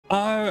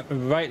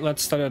Alright,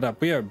 let's start it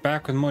up. We are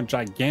back with more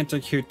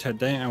Gigantic here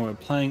today, and we're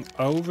playing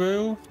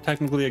Oru,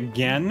 technically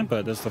again,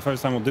 but this is the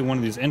first time we'll do one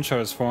of these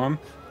intros for him.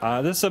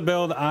 This is a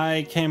build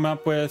I came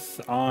up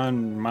with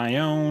on my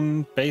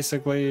own,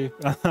 basically.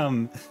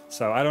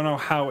 So I don't know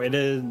how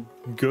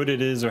good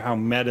it is, or how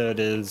meta it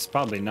is.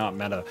 Probably not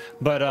meta,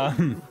 but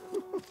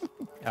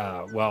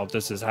well,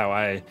 this is how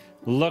I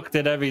looked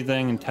at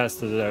everything and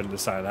tested it out and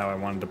decided how I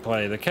wanted to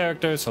play the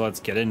character, so let's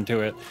get into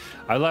it.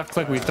 I left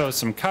click, we throw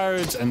some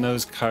cards, and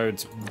those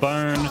cards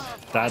burn.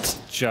 That's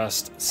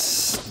just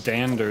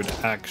standard,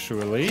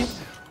 actually.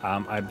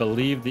 I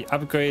believe the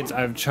upgrades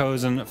I've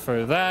chosen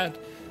for that,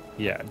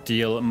 yeah,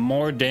 deal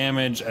more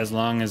damage as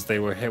long as they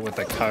were hit with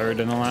a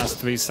card in the last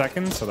 3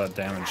 seconds, so that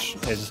damage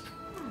is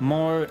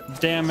more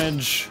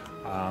damage.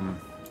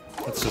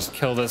 Let's just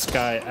kill this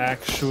guy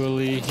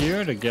actually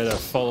here to get a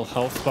full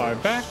health bar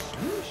back.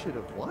 You should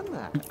have won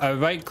that. A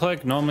right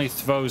click normally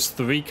throws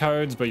 3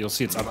 cards, but you'll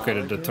see it's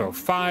upgraded to throw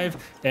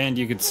 5. And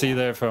you can see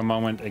there for a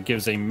moment, it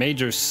gives a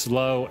major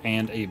slow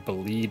and a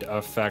bleed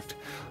effect.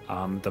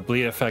 The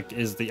bleed effect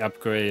is the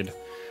upgrade.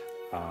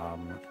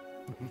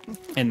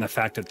 And the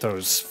fact it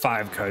throws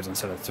 5 cards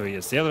instead of 3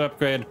 is the other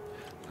upgrade.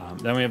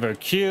 Then we have our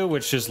Q,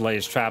 which just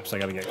lays traps. I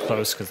gotta get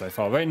close because they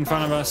fall right in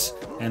front of us,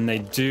 and they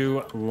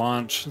do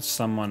launch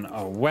someone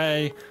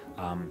away.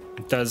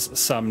 Does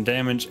some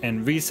damage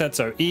and resets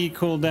our E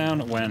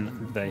cooldown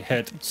when they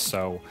hit.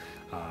 So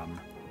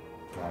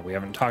well, we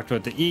haven't talked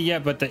about the E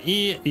yet, but the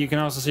E, you can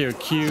also see our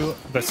Q,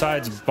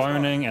 besides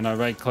burning, and our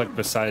right click,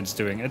 besides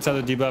doing its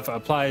other debuff,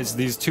 applies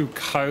these 2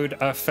 card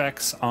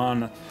effects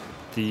on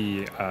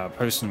the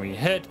person we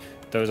hit.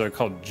 Those are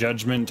called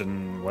Judgment,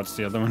 and what's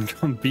the other one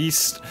called?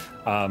 Beast.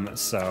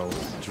 So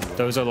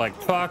those are like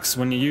procs.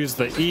 When you use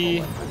the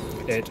E,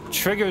 it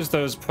triggers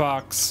those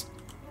procs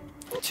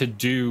to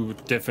do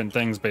different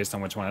things based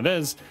on which one it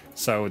is.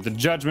 So the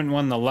Judgment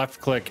one, the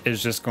left click,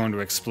 is just going to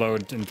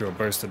explode into a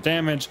burst of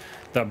damage.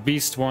 The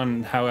Beast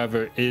one,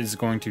 however, is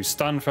going to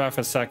stun for half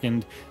a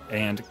second,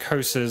 and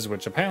curses,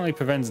 which apparently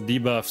prevents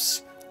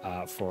debuffs,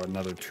 for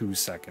another 2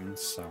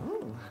 seconds. So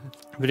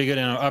pretty good.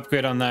 And our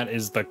upgrade on that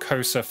is the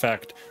curse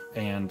effect,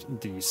 and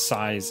the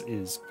size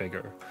is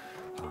bigger.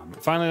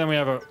 Finally, then we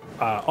have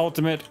a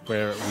ultimate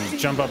where we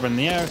jump up in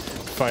the air,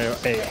 fire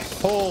a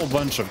whole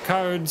bunch of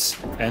cards,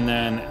 and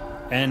then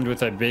end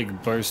with a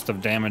big burst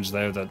of damage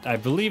there that I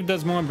believe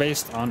does more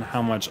based on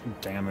how much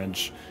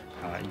damage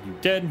you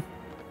did.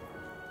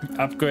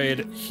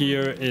 Upgrade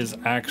here is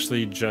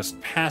actually just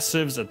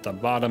passives at the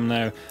bottom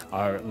there.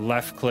 Our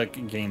left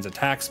click gains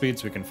attack speed,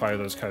 so we can fire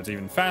those cards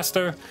even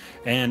faster,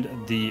 and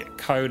the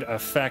card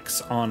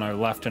effects on our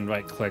left and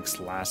right clicks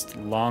last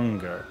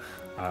longer.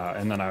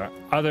 And then our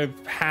other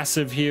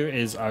passive here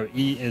is our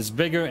E is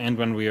bigger, and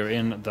when we are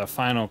in the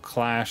final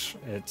clash,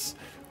 it's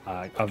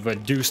a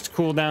reduced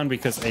cooldown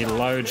because a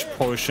large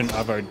portion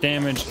of our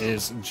damage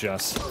is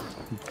just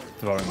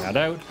throwing that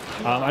out.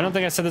 I don't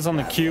think I said this on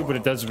the Q, but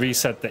it does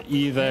reset the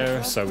E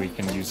there, so we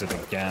can use it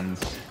again.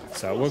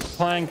 So we're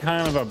playing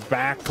kind of a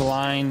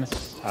backline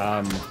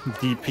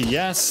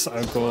DPS.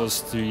 Our goal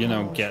is to, you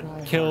know, get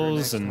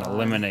kills and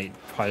eliminate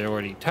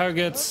priority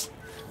targets.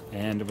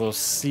 And we'll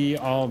see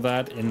all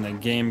that in the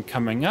game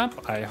coming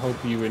up. I hope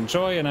you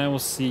enjoy, and I will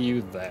see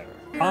you there.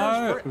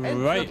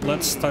 Alright,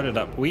 let's start it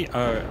up. We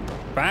are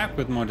back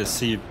with more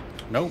Deceived.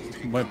 Nope,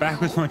 we're back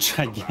with more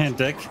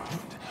Gigantic.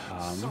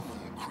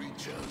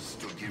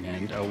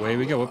 And away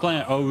we go. We're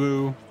playing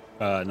Oru,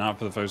 not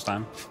for the first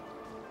time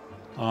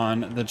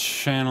on the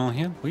channel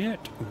here. Weird.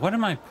 What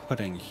am I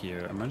putting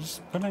here? Am I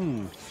just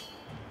putting...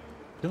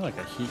 I feel like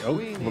a heat. Oh,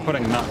 we're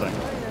putting nothing.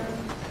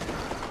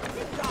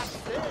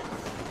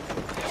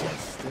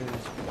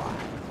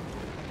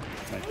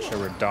 Make sure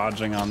we're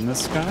dodging on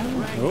this guy.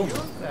 Oh.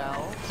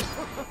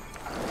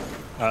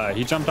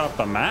 He jumped off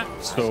the map,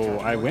 so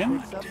I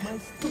win.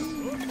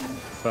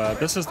 But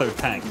this is their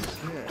tank.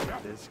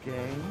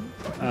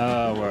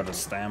 We're out of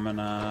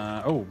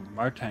stamina. Oh,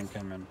 our tank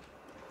came in.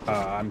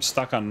 I'm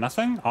stuck on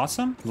nothing.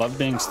 Awesome. Love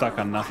being stuck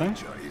on nothing.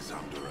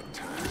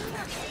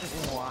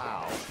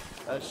 Wow.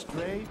 A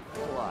straight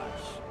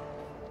flush.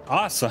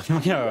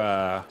 Awesome.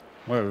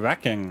 We're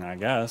wrecking, I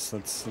guess.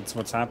 That's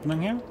what's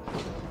happening here.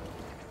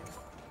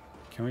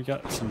 Can we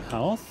get some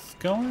health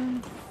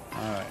going?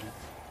 Alright.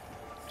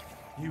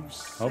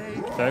 Oh,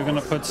 they're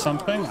gonna put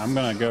something. I'm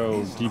gonna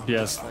go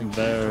DPS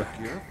there.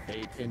 Your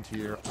fate into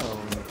your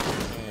own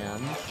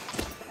hands.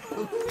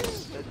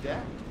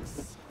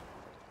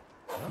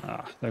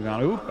 They're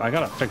gonna. Oop! I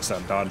gotta fix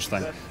that dodge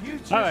thing.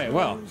 All right.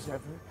 Well.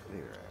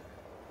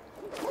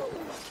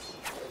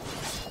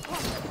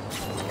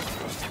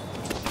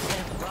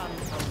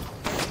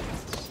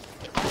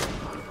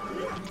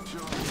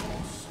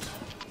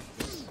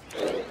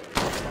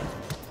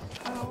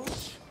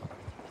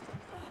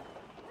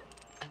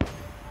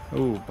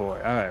 Oh boy.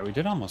 All right. We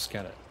did almost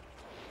get it.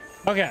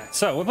 Okay.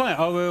 So we're playing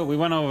Oru. We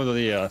went over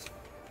the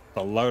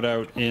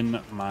loadout in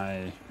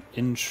my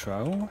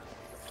intro.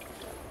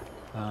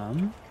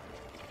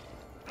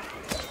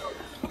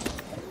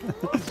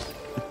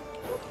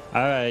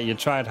 Alright, you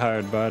tried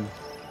hard, bud.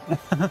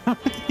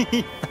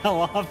 He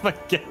fell off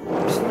again.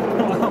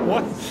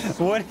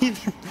 What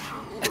even?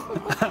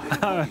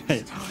 All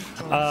right.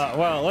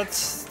 Well,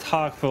 let's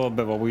talk for a little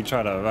bit while we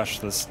try to rush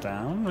this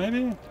down,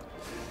 maybe?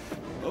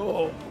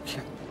 Oh,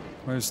 okay.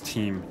 Where's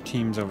team?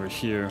 Team's over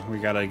here. We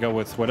gotta go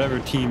with whatever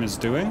team is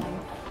doing.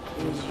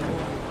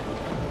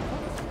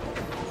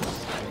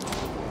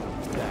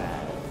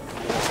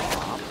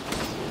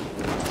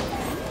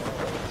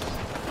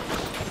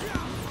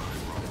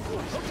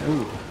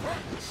 Ooh.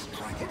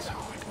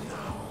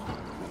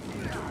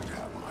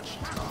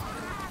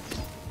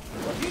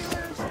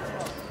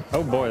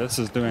 Oh boy, this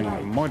is doing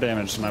more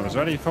damage than I was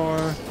ready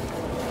for.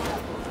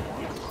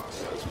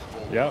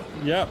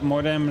 Yep,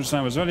 more damage than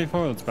I was ready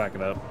for. Let's back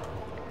it up.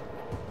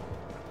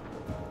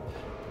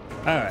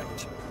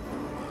 Alright.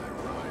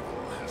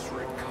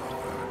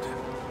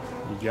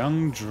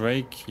 Young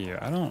Drake here.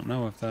 I don't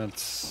know if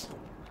that's...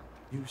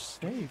 You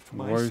saved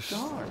my worse.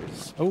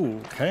 stars. Oh,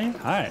 okay.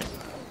 Hi.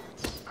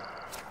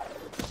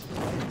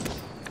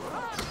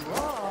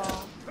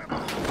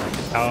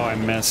 Oh, I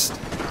missed.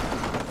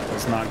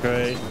 That's not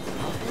great.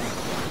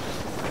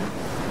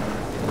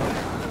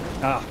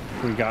 Ah,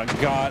 we got.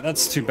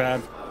 That's too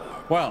bad.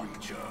 Well,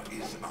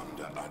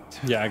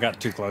 yeah, I got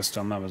too close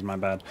to him. That was my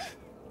bad.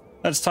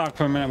 Let's talk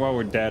for a minute while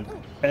we're dead.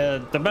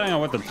 Depending on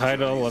what the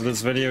title of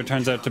this video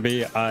turns out to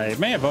be, I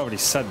may have already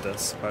said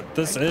this, but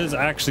this is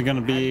actually going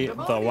to be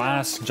the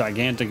last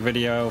gigantic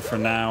video for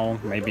now,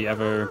 maybe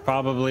ever,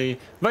 probably.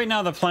 Right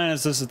now, the plan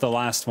is this is the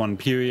last one,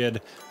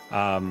 period.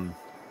 And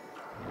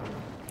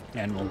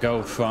we'll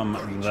go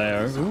from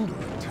there. Ooh.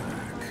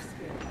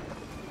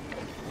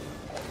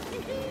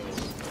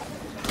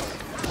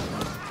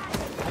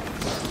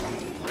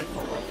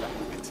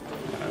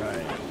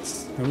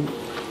 Ooh.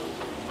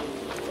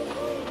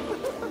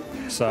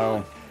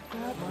 So,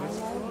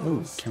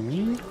 ooh, can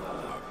we?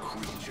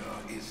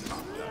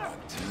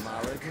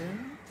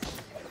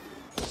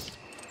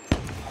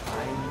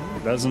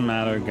 It doesn't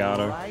matter, got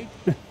her.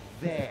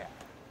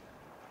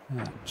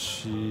 Oh,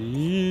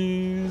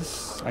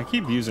 jeez. I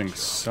keep using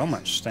so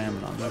much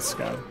stamina on this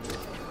guy.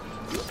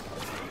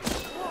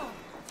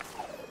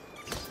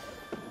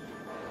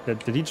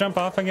 Did he jump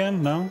off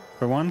again? No?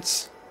 For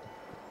once?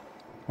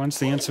 Once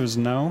the answer is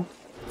no.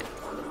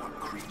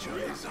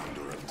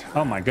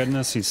 Oh my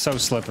goodness, he's so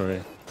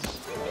slippery.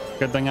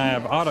 Good thing I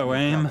have auto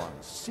aim.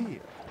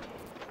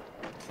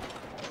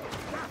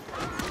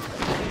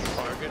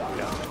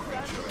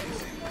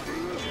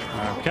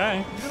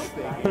 Okay.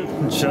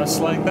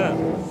 Just like that.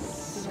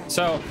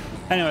 So,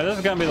 anyway, this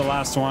is gonna be the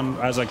last one,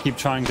 as I keep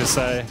trying to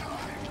say.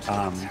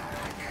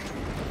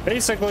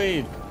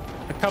 Basically,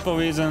 a couple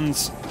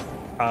reasons.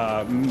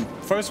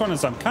 First one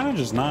is I'm kind of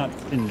just not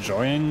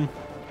enjoying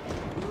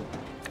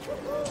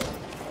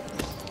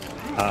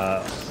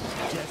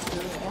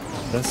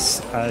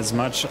this as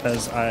much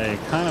as I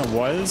kind of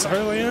was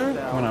earlier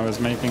when I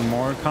was making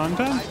more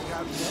content.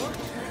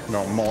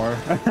 No, more.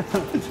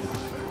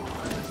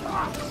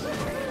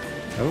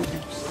 Oh.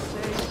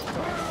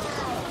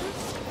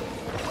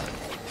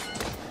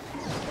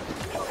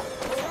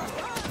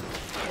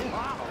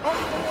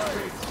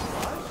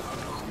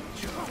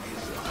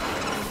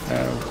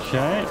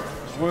 Okay.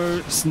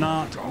 It's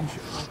not.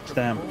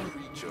 Damn.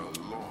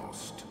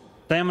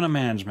 Stamina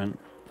management.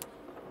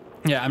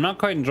 Yeah, I'm not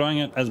quite enjoying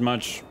it as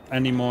much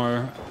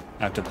anymore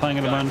after playing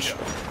it a bunch.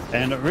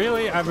 And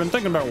really, I've been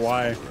thinking about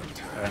why,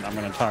 and I'm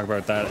going to talk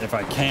about that if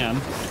I can.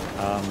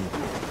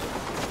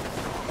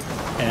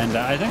 And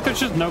I think there's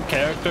just no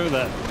character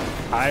that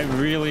I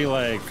really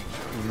like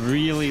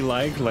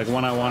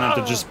when I wanted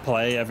to just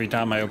play every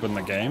time I open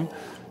the game.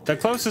 The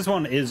closest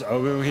one is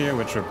Oru here,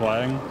 which we're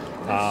playing.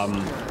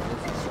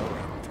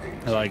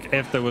 Like,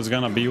 if there was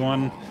going to be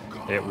one,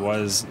 it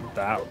was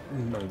that,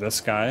 or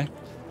this guy.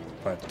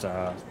 But,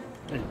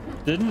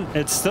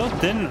 it still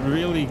didn't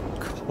really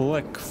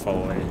click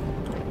fully.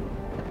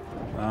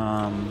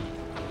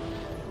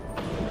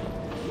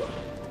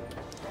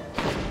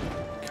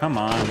 Come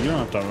on, you don't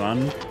have to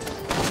run.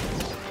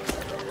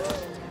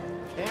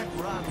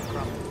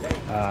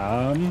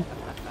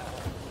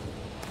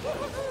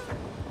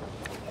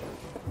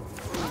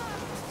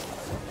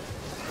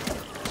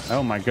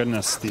 Oh my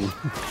goodness,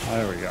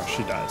 there we go,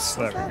 she dies.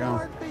 There we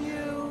go.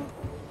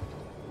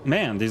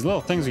 Man, these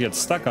little things you get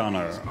stuck on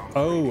are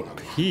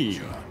OP.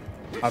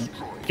 I'm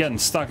getting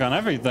stuck on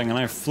everything and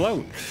I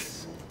float.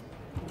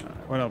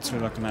 What else are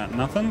we looking at?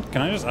 Nothing?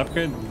 Can I just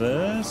upgrade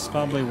this?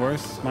 Probably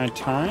worth my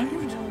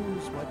time.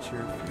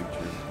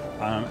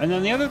 And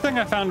then the other thing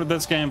I found with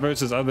this game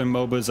versus other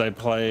MOBAs I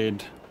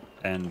played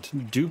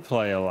and do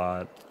play a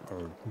lot,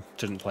 or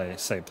didn't play a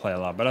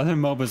lot, but other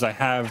MOBAs I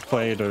have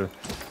played or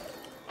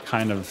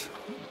kind of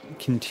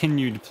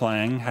continued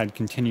playing, had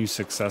continued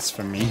success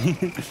for me.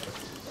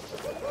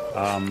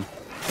 Oh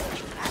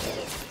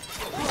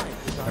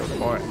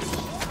boy.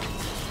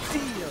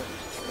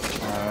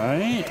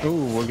 Alright.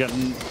 Ooh, we're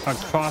getting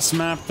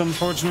cross-mapped,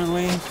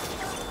 unfortunately.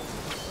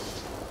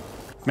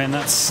 Man,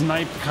 that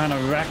snipe kind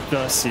of wrecked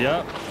us,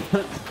 yep.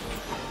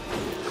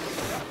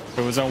 If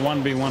it was a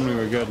 1v1, we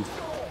were good.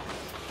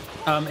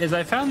 is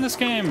I found this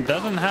game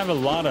doesn't have a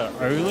lot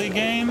of early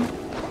game.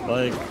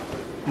 Like,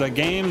 the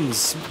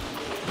games,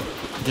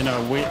 you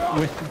know,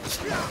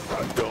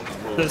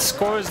 the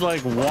score is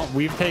like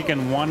we've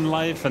taken 1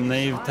 life and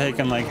they've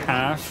taken like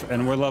half,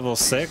 and we're level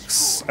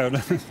 6.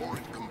 There's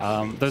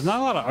not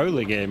a lot of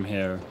early game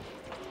here.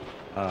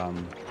 I'll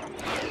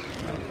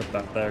put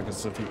that there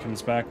because if he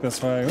comes back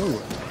this way,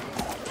 ooh.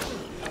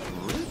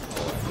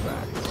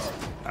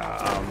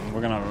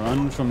 We're gonna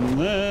run from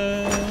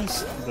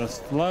this. This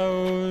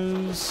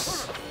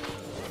flows.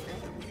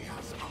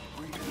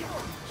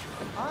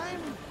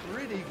 I'm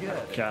pretty good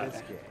at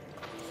this game.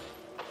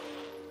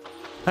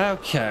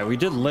 Okay, we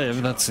did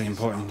live. That's the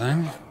important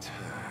thing.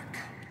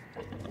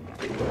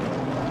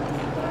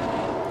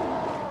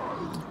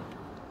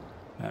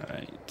 All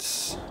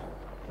right.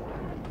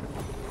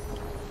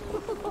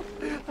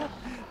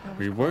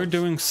 We were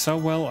doing so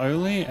well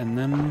early, and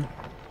then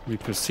we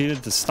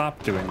proceeded to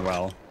stop doing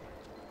well.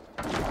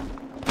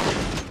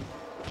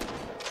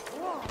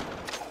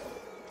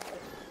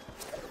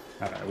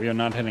 Alright, we are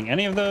not hitting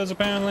any of those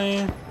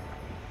apparently.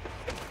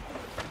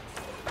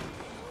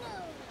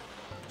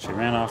 She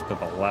ran off to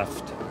the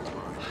left.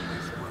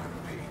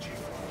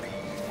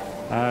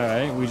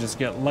 Alright, we just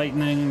get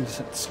lightning.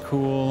 It's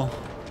cool.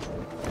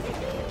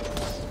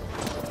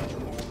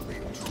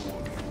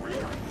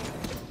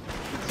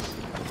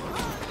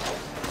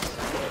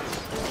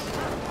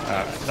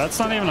 That's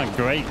not even a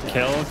great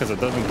kill because it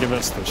doesn't give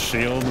us the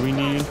shield we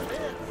need.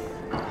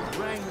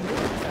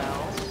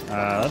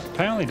 That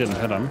apparently didn't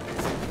hit him.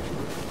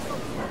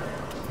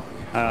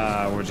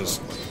 We're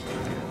just...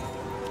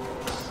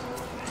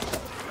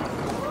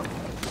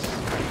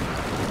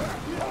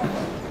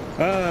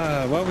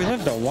 well, we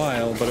lived a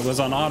while, but it was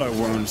on auto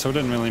wound, so it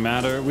didn't really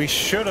matter. We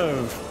should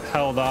have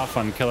held off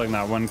on killing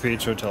that one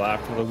creature till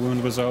after the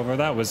wound was over.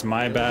 That was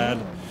my bad.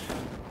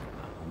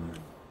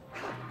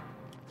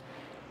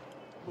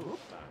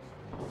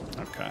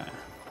 Okay.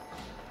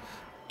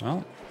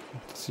 Well,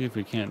 let's see if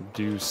we can't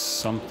do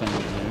something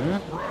here.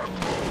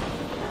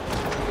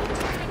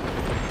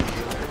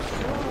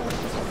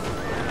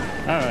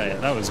 Alright,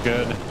 that was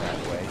good.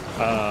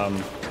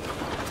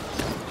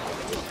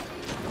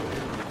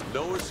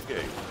 No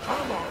escape.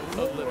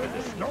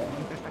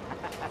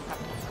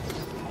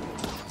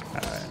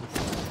 Alright.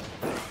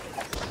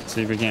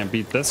 See if we can't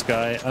beat this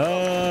guy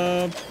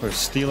up. We're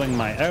stealing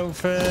my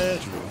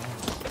outfit.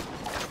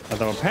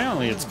 Although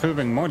apparently it's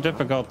proving more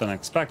difficult than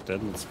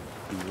expected. Let's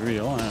be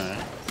real.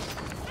 Alright.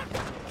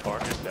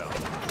 Target down.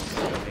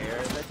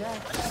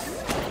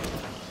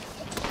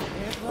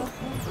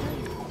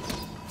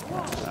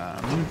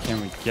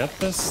 Can we get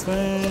this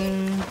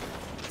thing?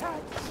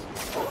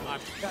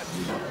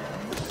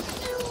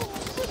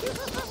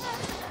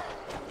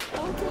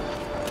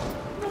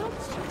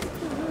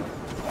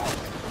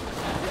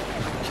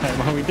 Okay,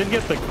 well, we did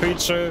get the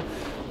creature,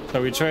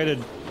 so we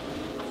traded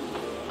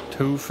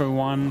 2 for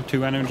 1,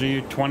 2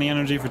 energy, 20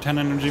 energy for 10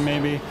 energy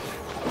maybe.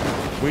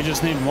 We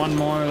just need 1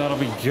 more, that'll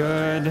be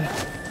good.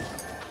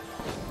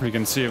 We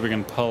can see if we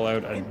can pull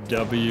out a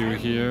W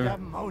here.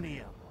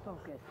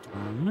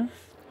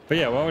 But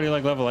yeah, why would you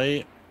like level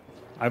 8?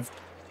 I've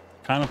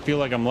kind of feel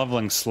like I'm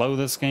leveling slow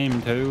this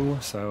game too,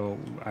 so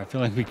I feel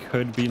like we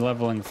could be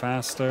leveling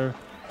faster.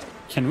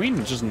 Can we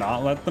just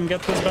not let them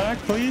get this back,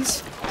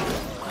 please?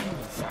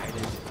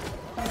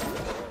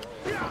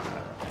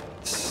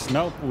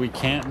 Nope, we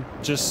can't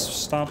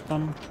just stop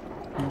them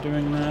from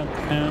doing that,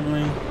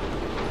 apparently.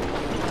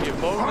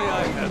 If only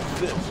I had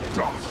this.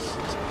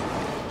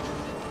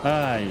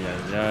 Ay,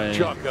 ay, ay.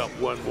 Chalk up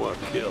 1 more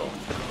kill.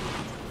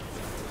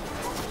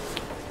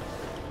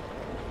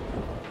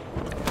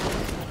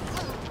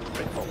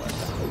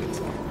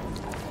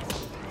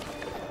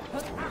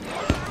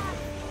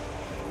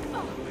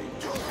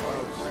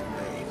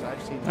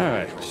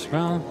 Alright,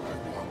 well,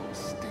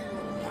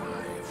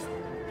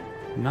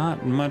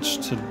 not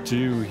much to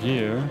do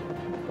here.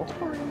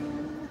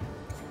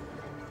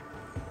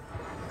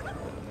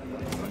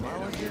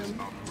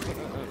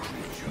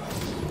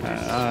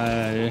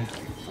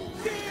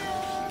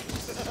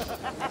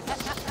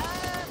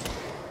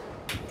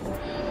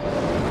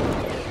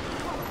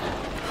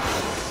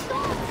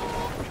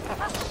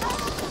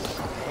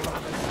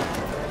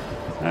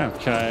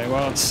 Okay,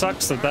 well, it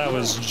sucks that that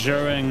was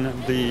during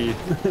the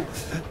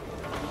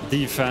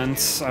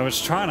defense. I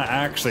was trying to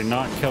actually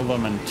not kill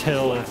them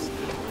until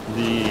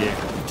the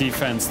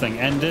defense thing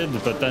ended,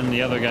 but then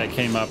the other guy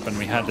came up and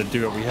we had to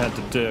do what we had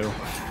to do.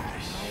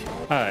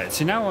 Alright,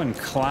 so now we're in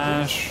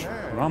Clash.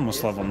 We're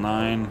almost level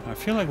 9. I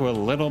feel like we're a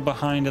little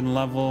behind in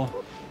level,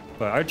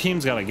 but our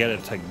team's got to get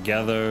it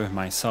together,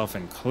 myself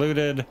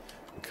included,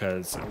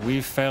 because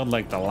we failed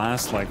like the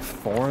last like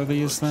 4 of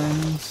these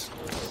things.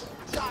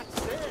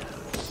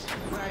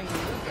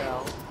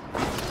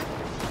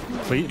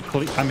 Please,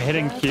 I'm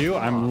hitting Q.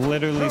 I'm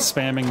literally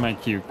spamming my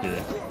Q key.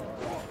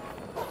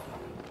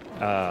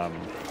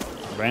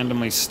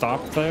 Randomly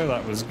stopped there.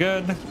 That was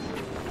good.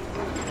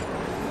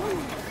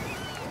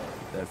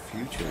 The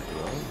future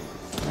grows.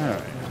 All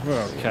right,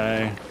 we're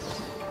okay.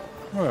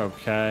 We're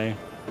okay.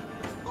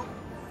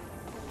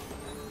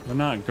 We're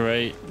not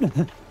great.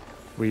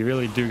 We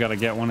really do got to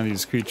get one of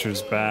these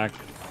creatures back.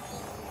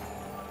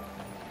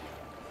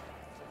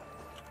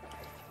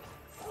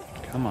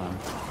 Come on.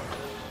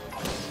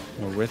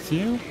 We're with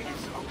you.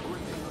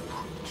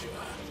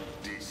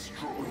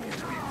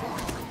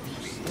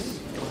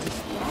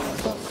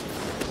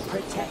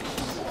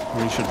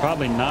 We should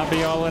probably not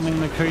be all-inning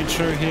the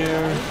creature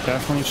here.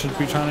 Definitely should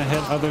be trying to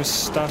hit other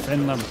stuff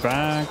in the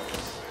back.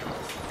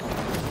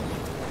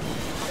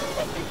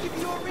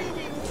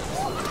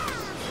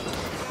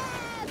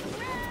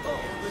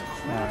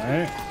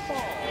 Alright.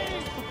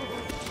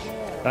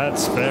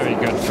 That's very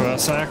good for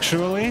us,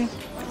 actually.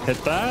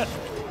 Hit that.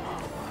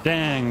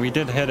 Dang, we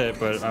did hit it,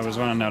 but I was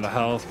running out of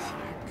health.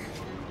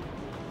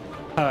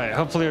 Alright,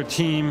 hopefully our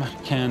team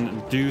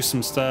can do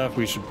some stuff.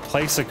 We should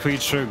place a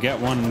creature, get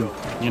one,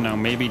 you know,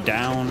 maybe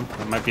down.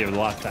 It might be a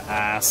lot to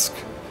ask.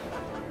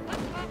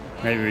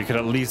 Maybe we could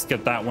at least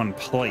get that one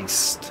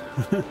placed.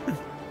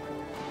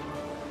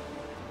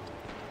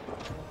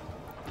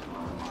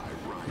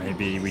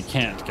 Maybe we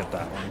can't get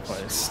that one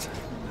placed.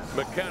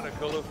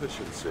 Mechanical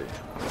efficiency.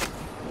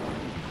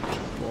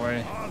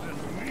 Boy.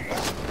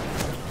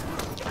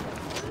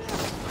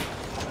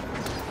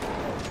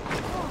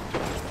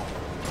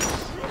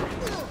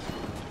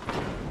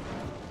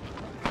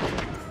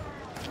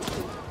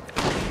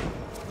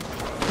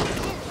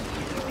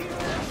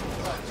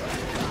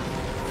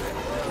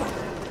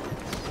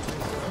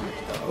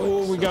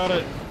 Oh, we got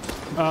it.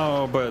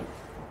 Oh, but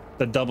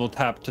the double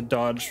tap to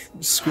dodge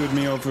screwed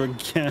me over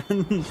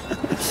again.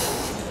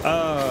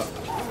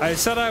 I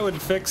said I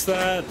would fix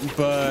that,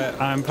 but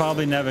I'm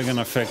probably never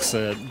gonna fix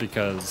it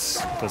because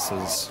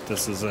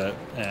this is it,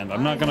 and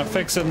I'm not gonna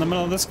fix it in the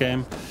middle of this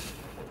game.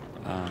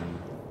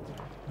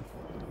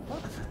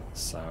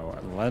 So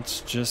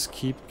let's just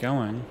keep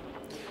going.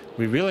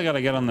 We really got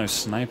to get on their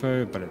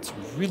sniper, but it's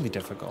really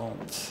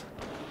difficult.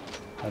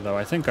 Although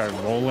I think our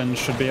Roland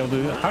should be able to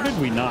do that. How did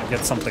we not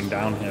get something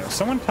down here?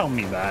 Someone tell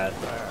me that.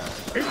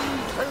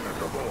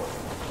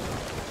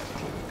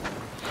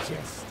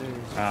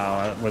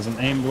 Oh, it wasn't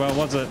aimed well,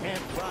 was it?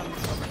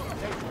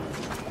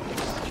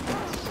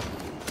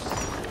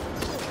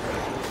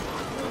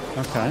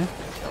 Okay.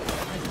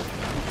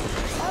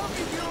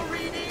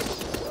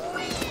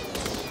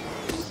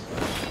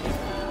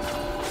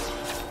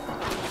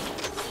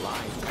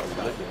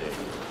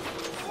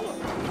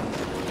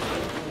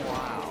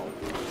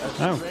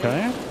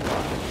 Okay.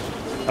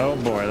 Oh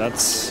boy,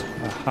 that's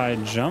a high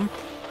jump.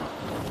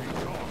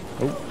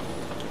 Oh.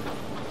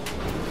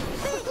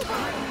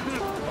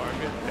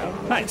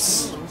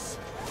 Nice.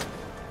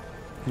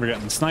 We're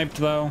getting sniped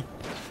though.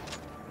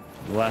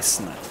 Less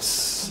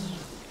nice.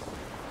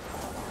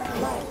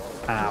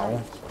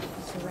 Ow.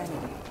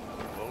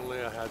 Only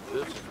I had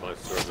this as my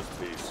service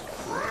piece.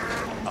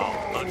 I'll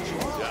hunt you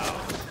down.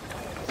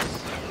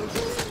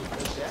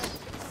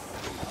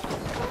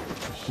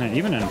 Man,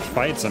 even in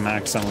fights, I'm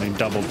accidentally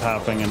double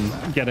tapping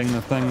and getting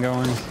the thing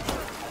going.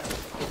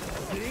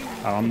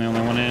 Oh, I'm the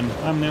only one in.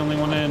 I'm the only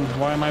one in.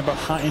 Why am I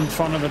behind, in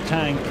front of a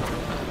tank?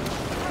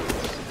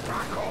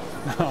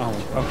 Oh,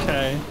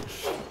 okay.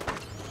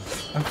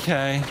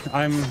 Okay,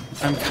 I'm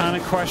kind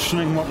of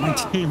questioning what my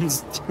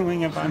team's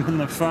doing if I'm in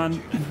the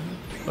front,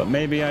 but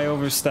maybe I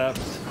overstepped.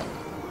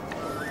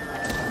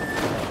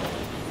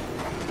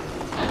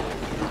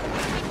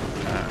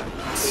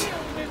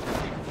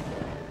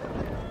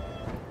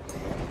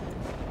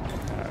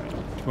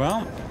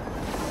 Well,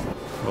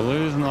 we're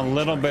losing a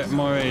little bit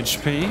more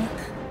HP.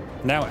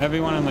 Now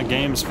everyone in the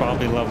game's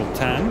probably level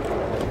 10.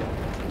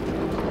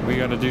 We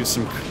gotta do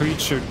some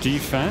creature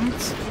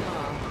defense.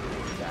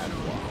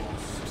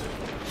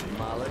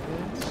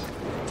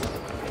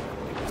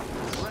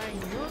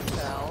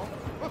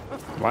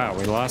 Wow,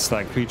 we lost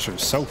that creature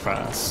so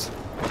fast.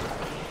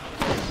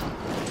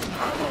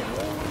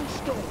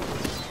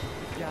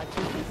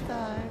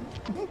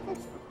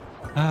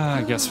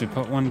 I guess we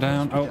put one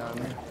down. Oh.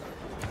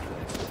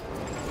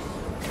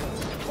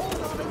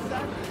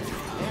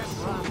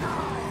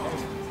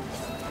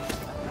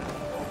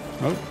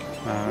 Oh,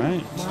 all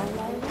right.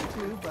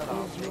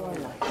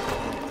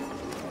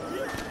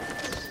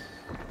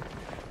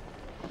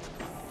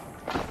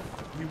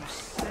 You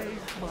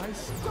saved my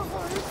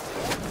stars.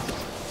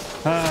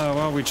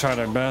 Well, we tried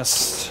our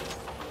best.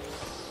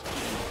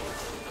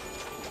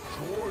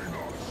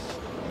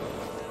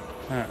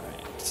 All right.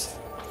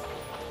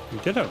 We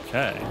did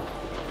okay.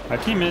 Our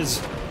team is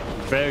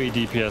very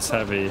DPS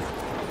heavy,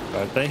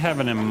 but they have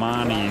an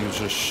Imani who's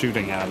just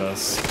shooting at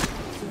us.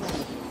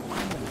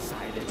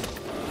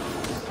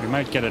 We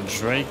might get a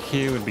Drake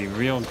here, would be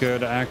real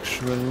good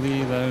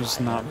actually. Those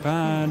not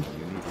bad.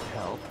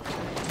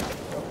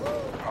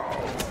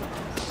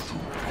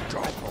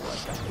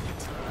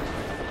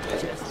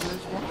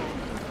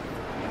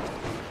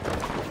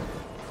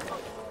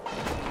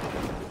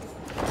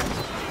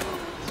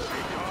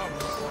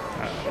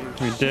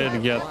 We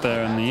did get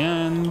there in the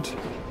end.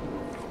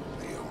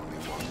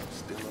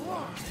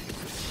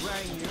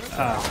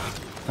 Ah,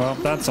 well,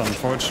 that's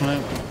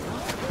unfortunate.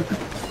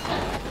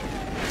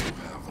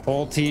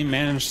 Whole team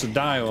managed to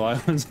die while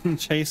I was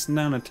chasing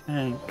down a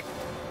tank.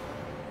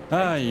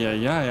 Ay,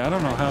 ay, ay, I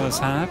don't know how this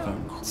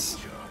happens.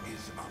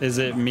 Is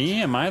it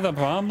me? Am I the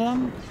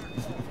problem?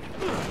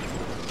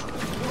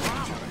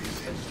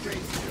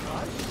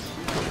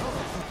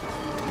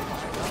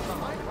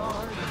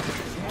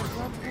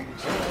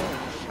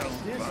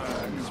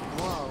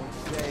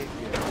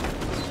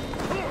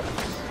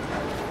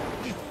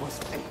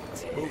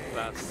 Move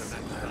fast the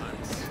next time.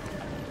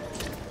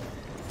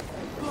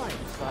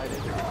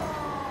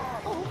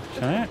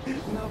 Okay.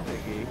 No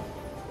biggie.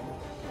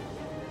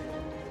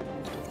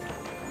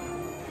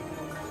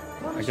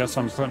 I guess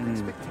I'm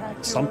putting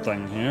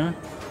something here.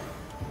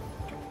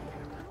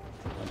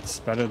 That's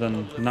better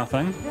than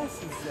nothing.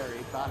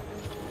 Necessary, but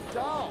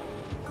don't.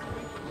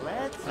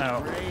 Let's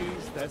Ow.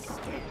 raise the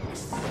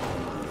stakes.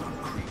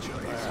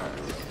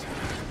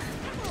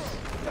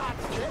 Got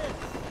this.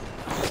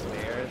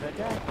 Clear the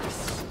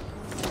decks.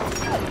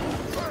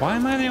 Why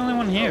am I the only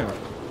one here?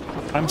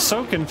 I'm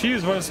so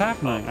confused what is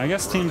happening. I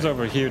guess team's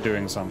over here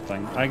doing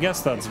something. I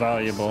guess that's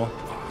valuable.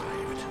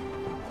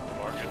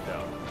 Mark it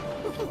down.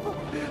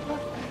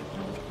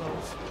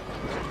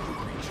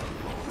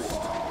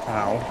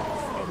 Ow.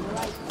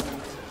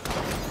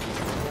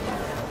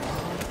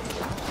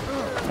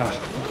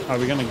 Are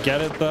we gonna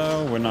get it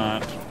though? We're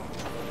not.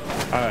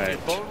 Alright.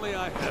 If only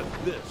I had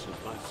this as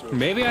my service.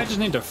 Maybe I just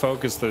need to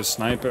focus the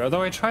sniper,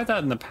 although I tried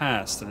that in the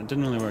past and it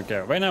didn't really work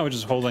out. Right now we're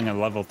just holding a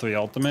level 3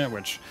 ultimate,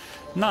 which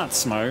not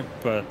smart,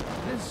 but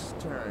This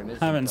turn is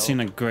haven't seen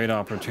a great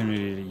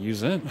opportunity to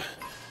use it.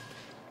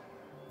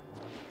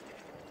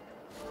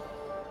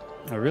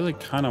 I really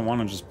kind of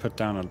want to just put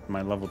down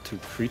my level 2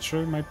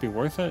 creature. Might be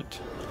worth it.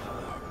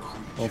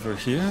 Over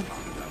here.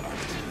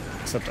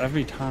 Except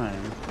every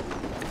time.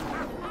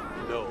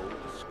 No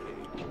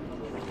escape.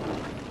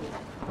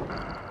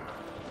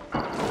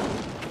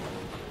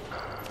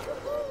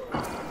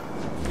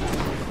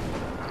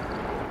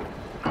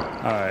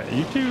 Alright,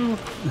 you two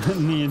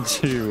need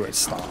to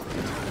stop.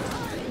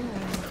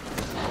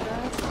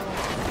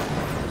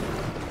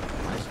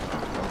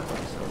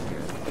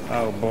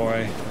 Oh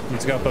boy,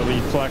 he's got the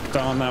reflect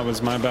on. That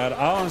was my bad.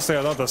 Honestly,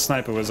 I thought the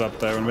sniper was up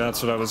there, and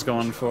that's what I was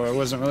going for. I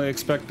wasn't really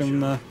expecting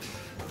the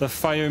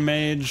fire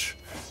mage.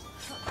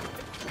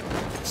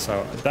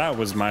 So that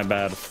was my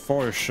bad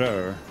for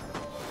sure.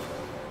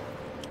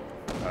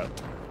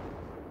 But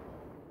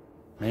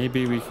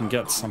maybe we can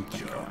get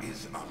something going.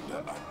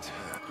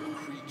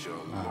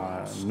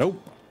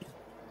 Nope.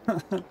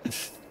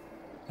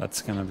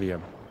 That's gonna be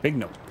a big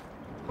nope.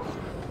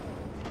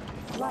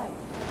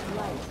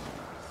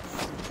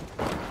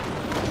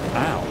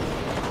 Ow.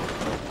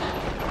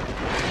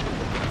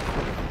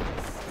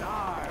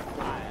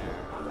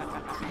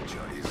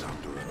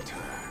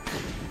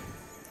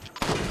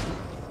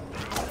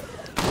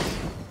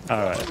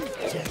 All right.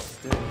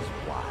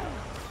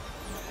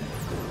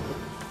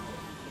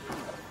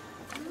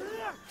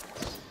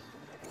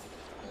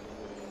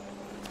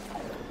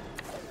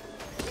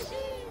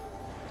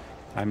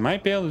 I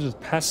might be able to just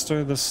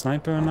pester the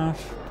sniper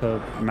enough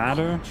to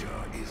matter,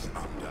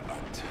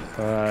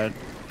 but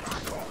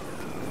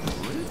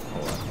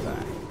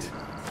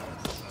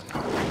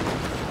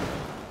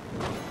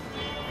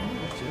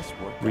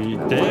we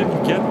did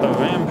get the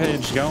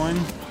rampage going.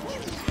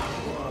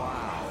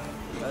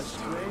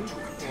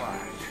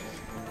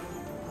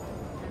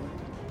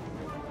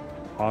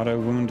 Auto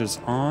wound is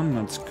on,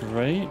 that's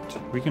great.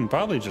 We can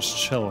probably just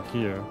chill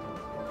here.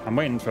 I'm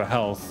waiting for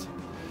health.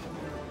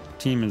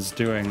 Team is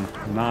doing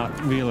not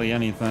really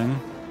anything.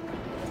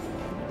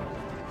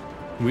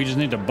 We just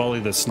need to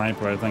bully the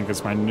sniper, I think,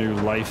 is my new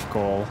life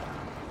goal.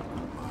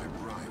 My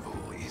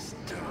rival is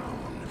down.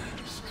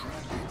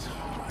 Strike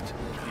hard.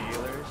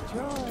 Dealer's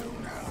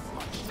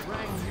choice.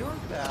 Rang your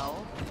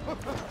bell.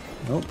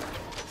 Nope.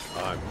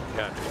 I'm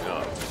catching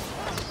up.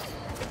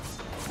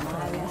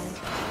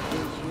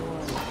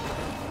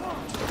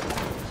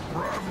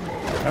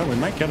 Oh, we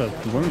might get a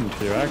wound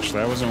here,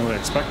 actually. I wasn't really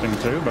expecting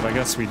to, but I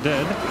guess we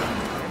did.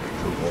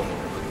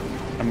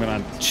 I'm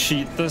gonna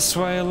cheat this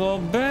way a little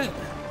bit.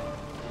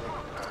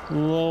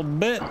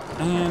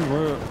 And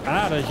we're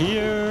out of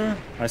here.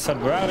 I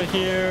said we're out of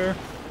here.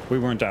 We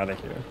weren't out of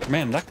here.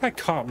 Man, that guy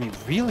caught me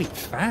really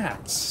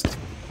fast.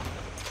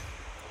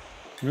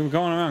 We were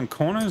going around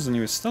corners and he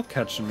was still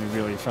catching me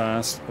really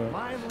fast, but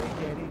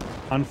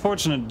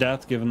unfortunate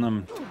death giving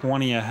them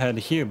 20 ahead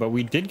here, but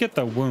we did get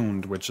the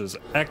wound, which is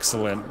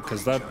excellent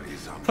because that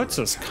puts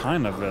us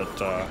kind of at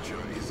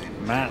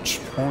match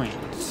point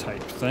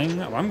type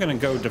thing. I'm gonna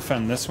go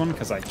defend this one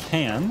because I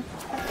can.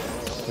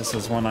 This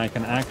is one I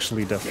can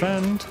actually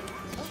defend.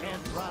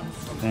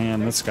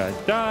 And this guy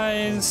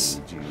dies.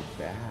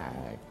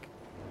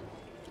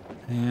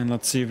 And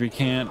let's see if we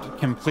can't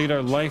complete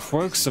our life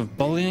works of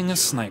bullying a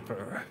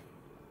sniper.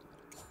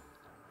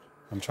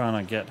 I'm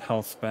trying to get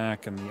health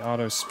back and the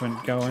auto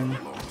sprint going.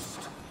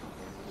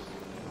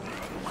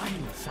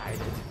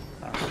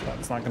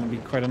 That's not going to be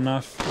quite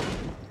enough.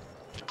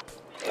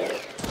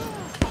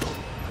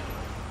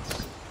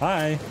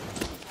 Hi.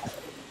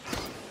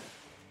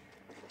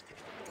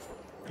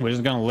 We're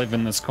just gonna live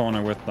in this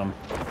corner with them.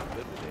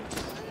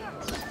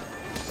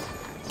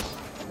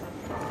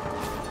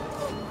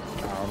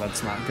 Oh,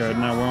 that's not good.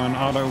 Now we're on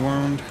auto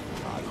wound.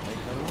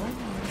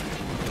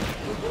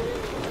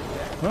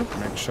 Oop,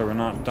 make sure we're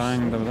not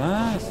dying to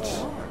that.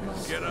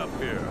 Get up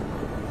here.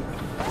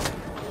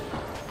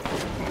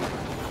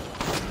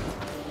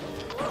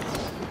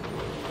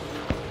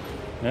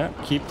 Yeah,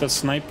 keep the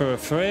sniper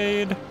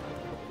afraid.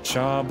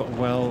 Job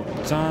well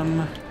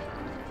done.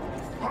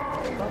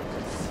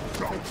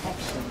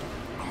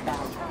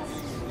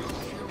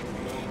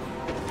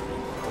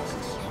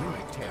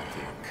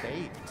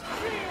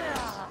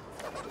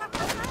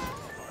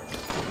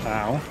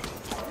 Ow.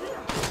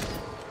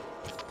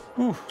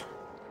 Whew.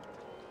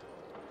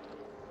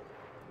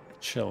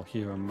 Chill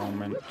here a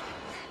moment.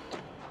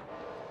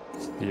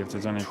 See if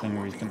there's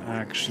anything we can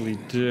actually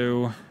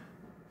do.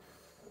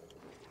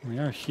 We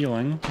are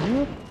healing.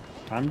 Whoop.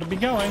 Time to be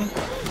going.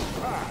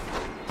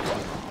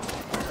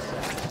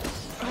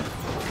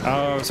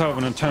 Oh, I was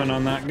hoping to turn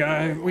on that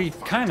guy. We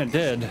kind of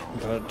did,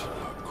 but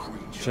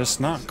just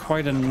not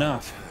quite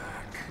enough.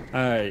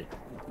 Alright.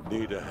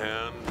 Need a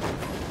hand?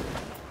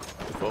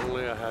 If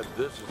only I had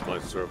this as my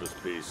service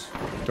piece.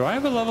 Do I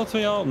have a level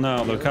 3 ult?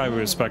 No, the guy we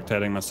were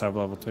spectating must have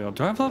level 3 ult.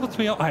 Do I have level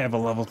 3 ult? I have a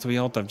level 3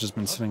 ult I've just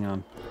been sitting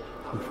on.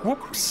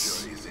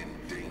 Whoops.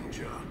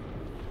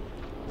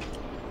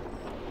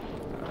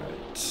 Alright.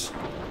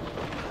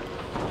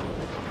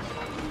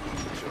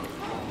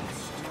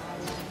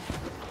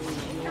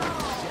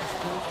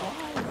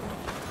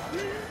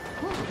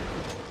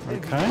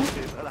 Okay.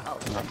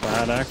 Not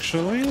bad,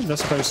 actually.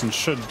 This person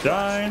should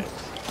die.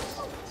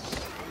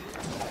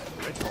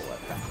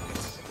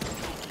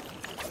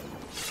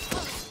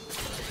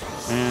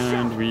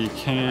 And we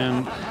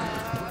can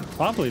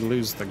probably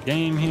lose the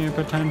game here,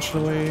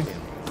 potentially.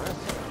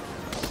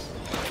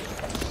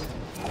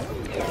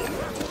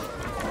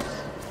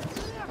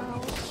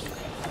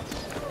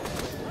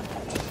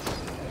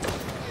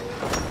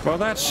 Well,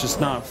 that's just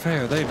not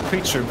fair. They had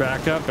Preacher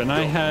back up, and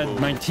I had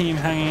my team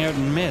hanging out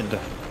in mid.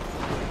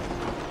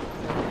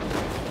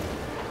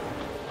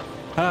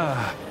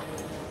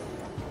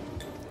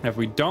 If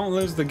we don't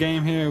lose the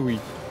game here,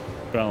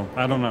 well,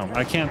 I don't know.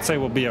 I can't say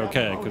we'll be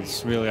okay,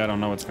 because really I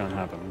don't know what's gonna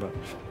happen. But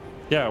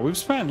yeah, we've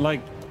spent,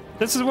 like,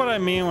 this is what I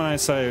mean when I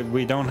say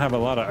we don't have a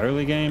lot of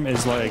early game,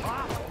 is like,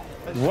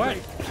 what?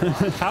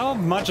 How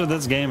much of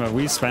this game have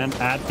we spent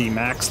at the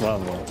max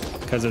level?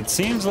 Because it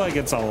seems like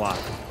it's a lot.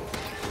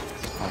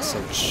 Also,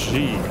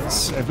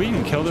 jeez. If we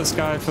can kill this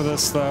guy for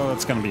this, though,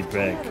 it's gonna be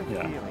big.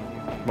 Yeah.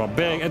 Well,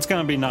 big, it's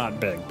gonna be not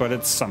big, but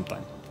it's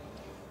something.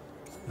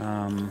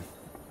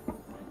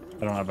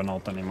 I don't have an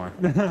ult anymore.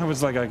 I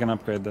was like, I can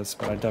upgrade this,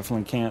 but I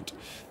definitely can't.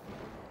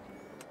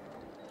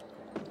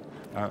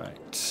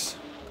 Alright.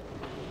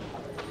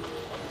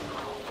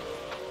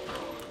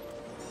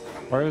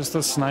 Where's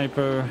the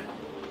sniper?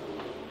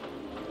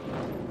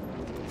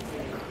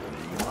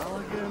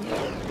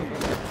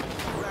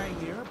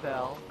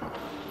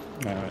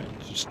 Alright,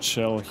 just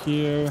chill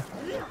here.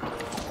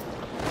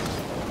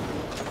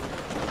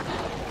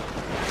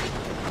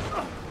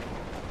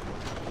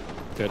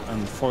 Bit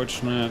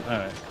unfortunate.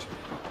 Alright.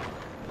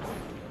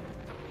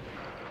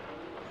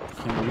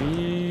 Can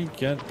we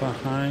get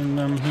behind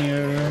them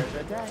here?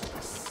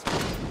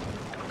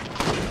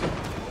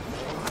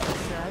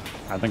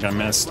 I think I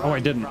missed. Oh, I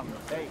didn't.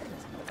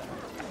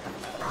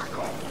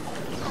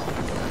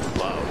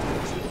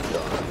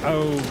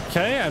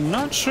 Okay, I'm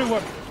not sure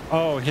what...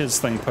 Oh, his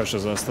thing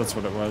pushes us. That's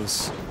what it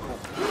was.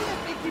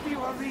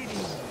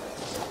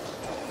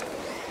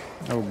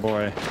 Oh,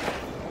 boy.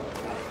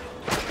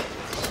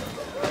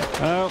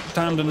 Oh,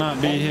 time to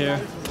not be here.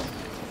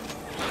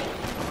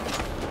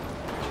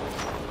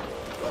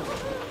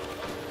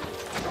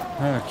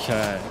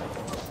 Okay.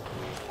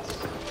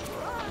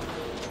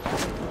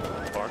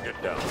 Target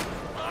down.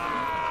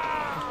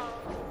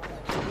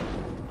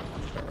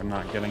 We're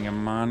not getting a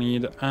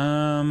manied.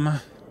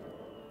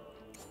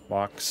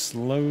 Walk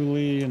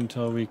slowly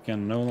until we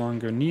can no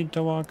longer need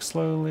to walk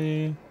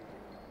slowly.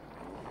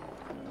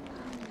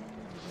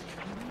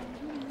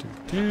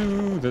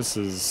 This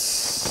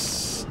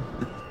is...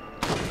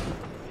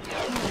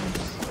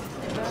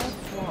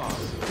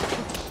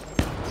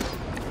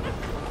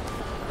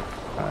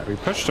 Alright, we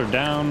pushed her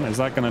down. Is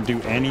that gonna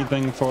do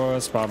anything for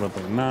us?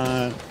 Probably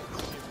not.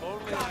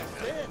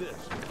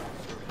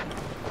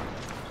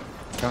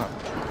 God.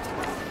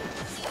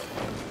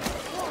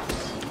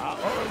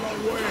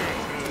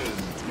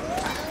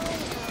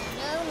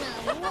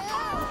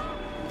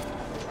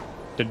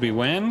 Did we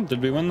win?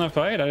 Did we win the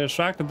fight? I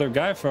distracted their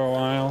guy for a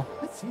while.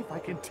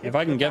 If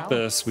I can get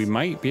this, we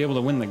might be able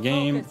to win the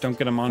game. Don't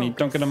get him manied.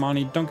 Don't get him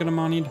manied. Don't get him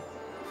manied.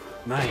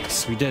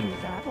 Nice, we didn't.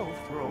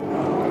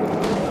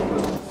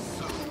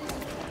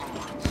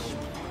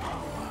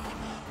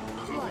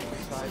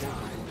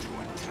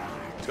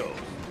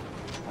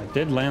 I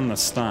did land the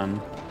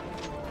stun.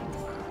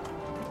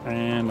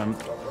 And I'm...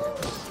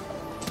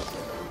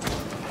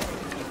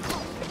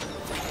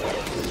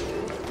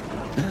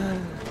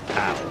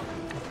 Ow.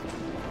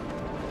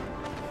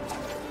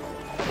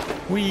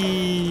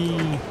 Whee!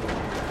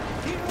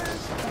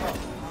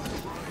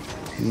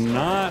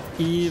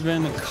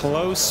 even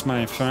close,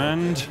 my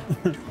friend.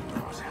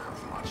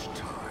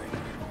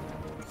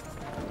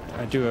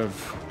 I do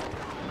have...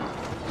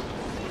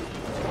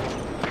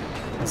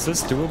 Is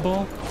this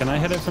doable? Can I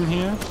hit it from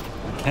here?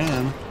 I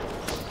can.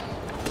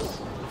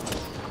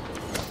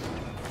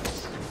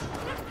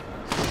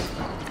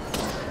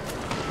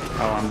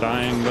 Oh, I'm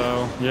dying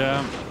though.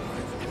 Yeah.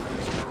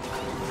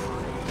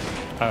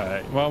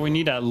 Alright, well, we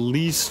need at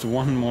least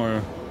one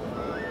more.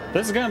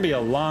 This is gonna be a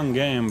long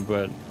game,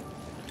 but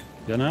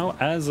you know,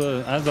 as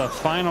a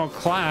final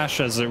clash,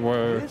 as it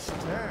were,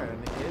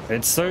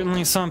 it's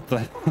certainly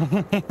something.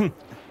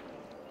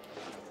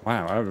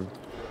 Wow, I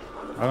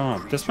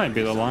don't know. This might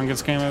be the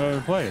longest game I've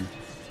ever played.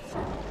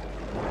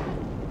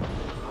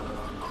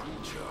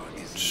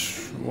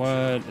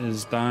 What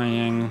is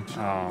dying?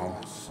 Oh.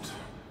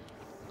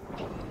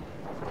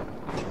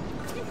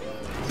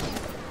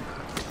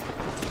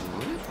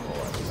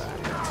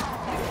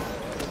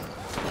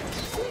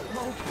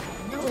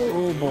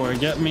 Oh boy,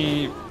 get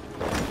me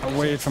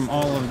away from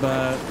all of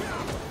that.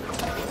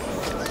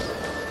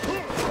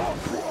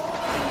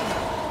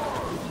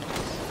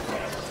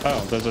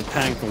 Oh, there's a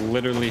tank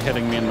literally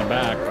hitting me in the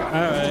back.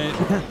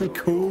 Alright,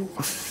 cool.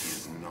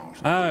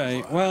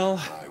 Alright,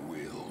 well...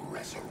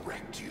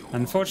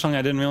 Unfortunately,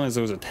 I didn't realize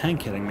there was a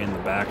tank hitting me in the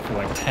back for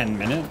like 10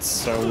 minutes,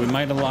 so we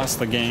might have lost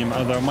the game,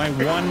 although my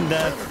one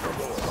death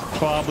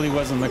probably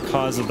wasn't the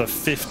cause of the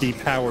 50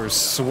 power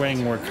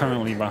swing we're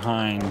currently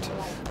behind,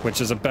 which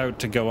is about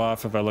to go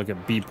off. If I look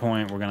at B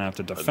point, we're gonna have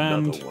to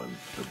defend.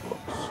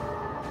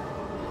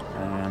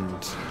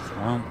 And,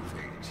 well...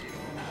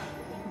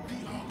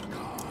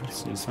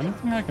 Let's see, is there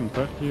anything I can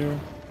put here?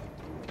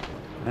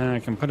 And I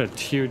can put a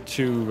tier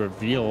 2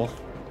 reveal.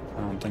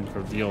 I don't think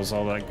reveal's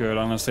all that good.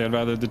 Honestly, I'd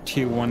rather the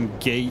tier 1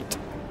 gate.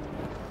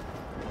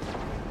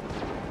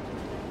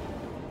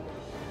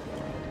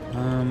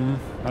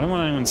 I don't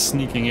want anyone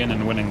sneaking in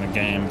and winning the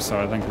game, so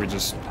I think we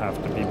just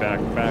have to be back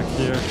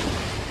here.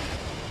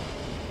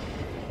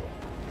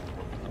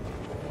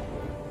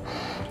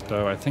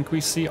 So I think we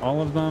see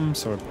all of them,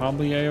 so we're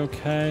probably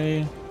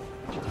a-okay.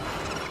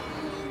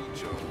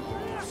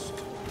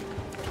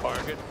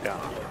 Target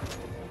down.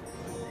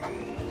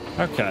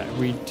 Okay,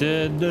 we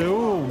did.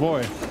 Oh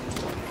boy.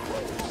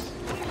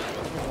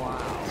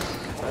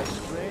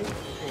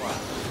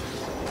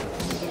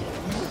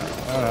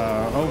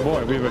 Oh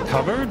boy, we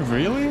recovered?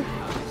 Really?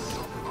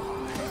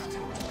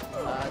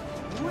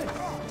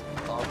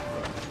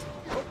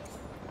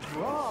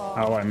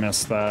 Oh, I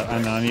missed that.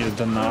 I know I needed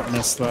to not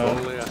miss that.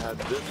 Only I had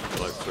this as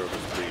my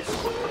service piece.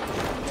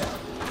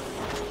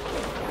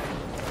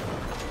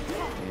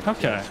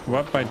 Okay, we're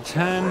up by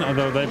 10,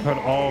 although they put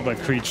all the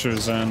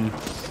creatures in.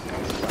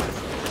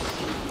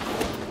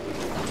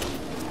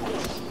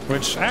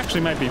 Which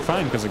actually might be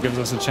fine, because it gives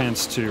us a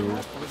chance to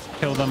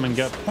kill them and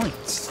get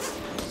points.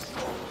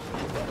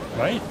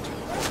 Right?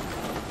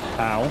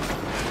 Ow.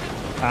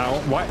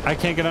 Ow. Why? I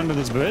can't get under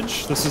this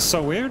bridge? This is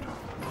so weird.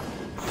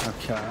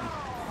 Okay.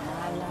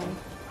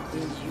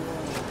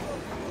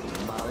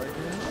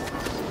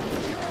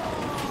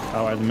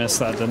 Oh, I missed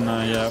that, didn't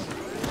I? Yep.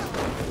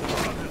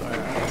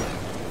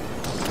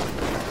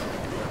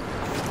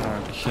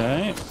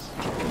 Okay.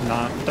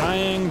 Not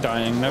dying.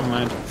 Dying. Never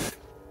mind.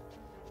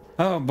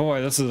 Oh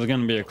boy, this is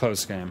gonna be a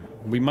close game.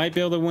 We might be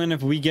able to win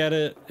if we get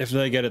it. If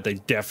they get it, they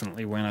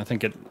definitely win. I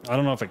think it... I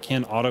don't know if it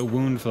can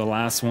auto-wound for the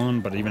last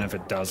one, but even if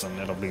it doesn't,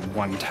 it'll be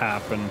one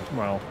tap and,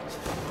 well...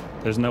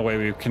 There's no way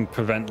we can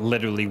prevent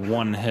literally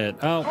one hit.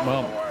 Oh,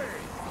 well...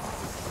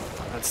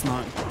 That's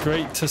not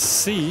great to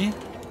see.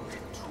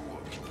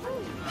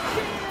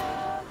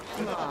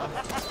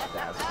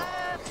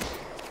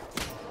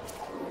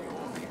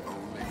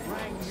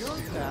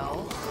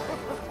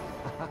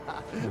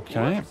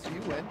 Okay.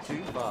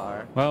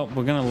 Well,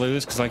 we're gonna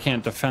lose because I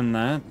can't defend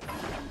that.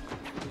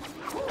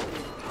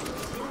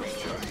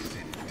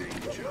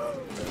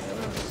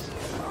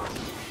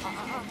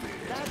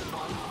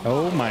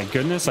 Oh my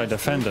goodness, I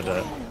defended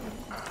it.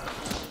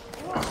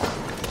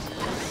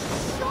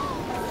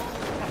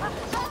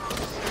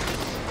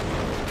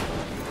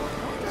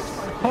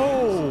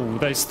 Oh,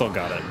 they still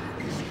got it.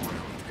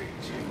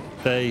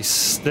 They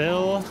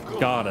still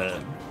got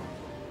it.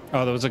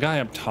 Oh, there was a guy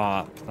up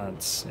top.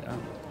 That's, yeah.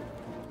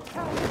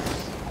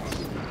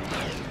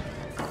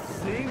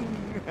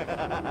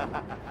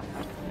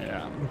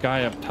 Yeah,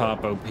 guy up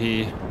top, OP.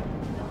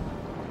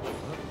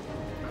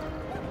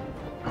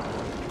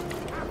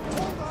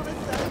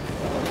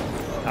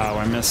 Oh,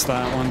 I missed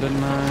that one,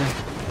 didn't I?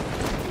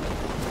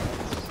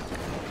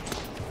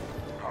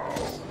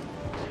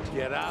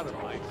 Get out of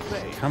my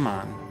face. Come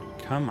on.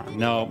 Come on.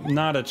 No,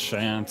 not a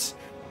chance.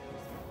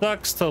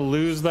 Sucks to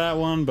lose that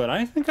one, but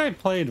I think I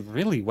played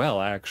really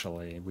well,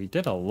 actually. We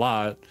did a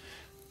lot.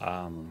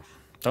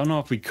 Don't know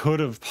if we could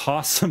have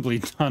possibly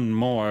done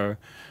more.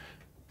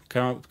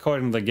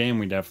 According to the game,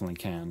 we definitely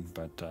can,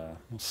 but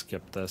we'll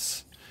skip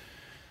this.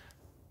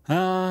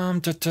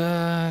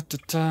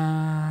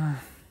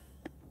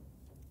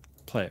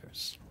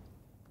 Players.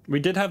 We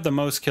did have the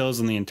most kills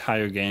in the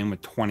entire game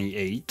with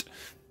 28.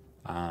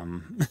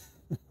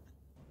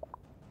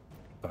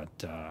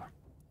 But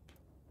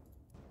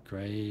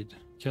grade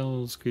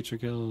kills, creature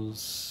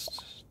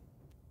kills.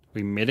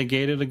 We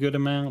mitigated a good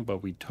amount,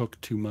 but we took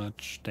too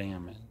much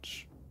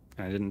damage.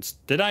 I didn't.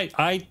 Did I?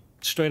 I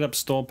straight up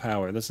stole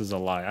power. This is a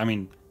lie. I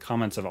mean,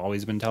 comments have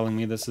always been telling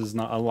me this is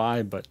not a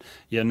lie, but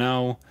you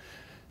know,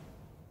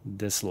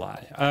 this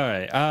lie. All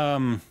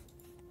right.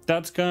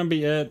 That's gonna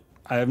be it.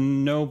 I have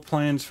no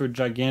plans for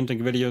gigantic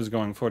videos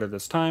going forward at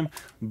this time,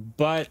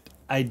 but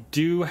I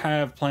do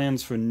have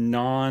plans for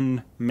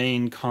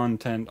non-main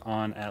content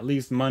on at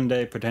least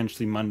Monday,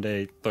 potentially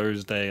Monday,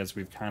 Thursday, as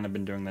we've kind of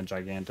been doing the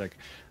gigantic.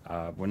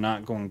 We're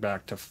not going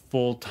back to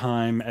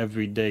full-time,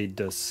 everyday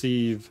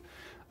deceive.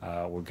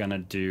 We're gonna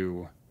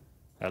do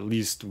at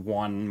least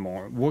one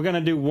more. We're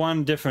gonna do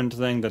one different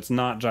thing that's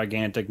not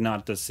gigantic,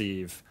 not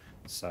deceive.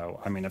 So,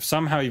 I mean, if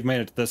somehow you've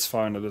made it this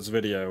far into this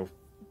video,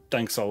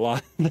 thanks a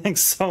lot.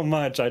 Thanks so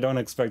much. I don't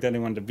expect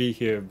anyone to be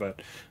here,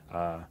 but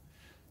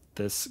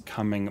this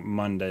coming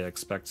Monday,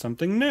 expect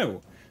something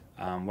new.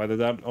 Whether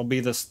that'll be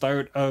the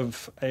start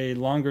of a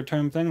longer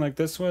term thing like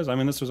this was. I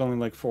mean, this was only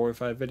like 4 or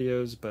 5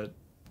 videos, but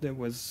it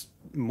was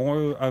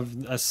more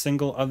of a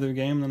single other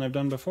game than I've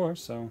done before,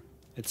 so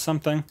it's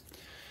something.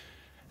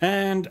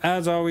 And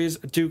as always,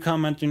 do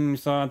comment on your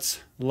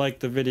thoughts, like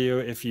the video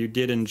if you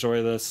did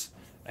enjoy this,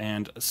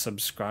 and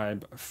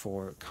subscribe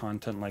for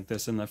content like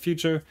this in the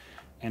future.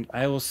 And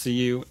I will see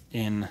you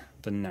in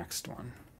the next one.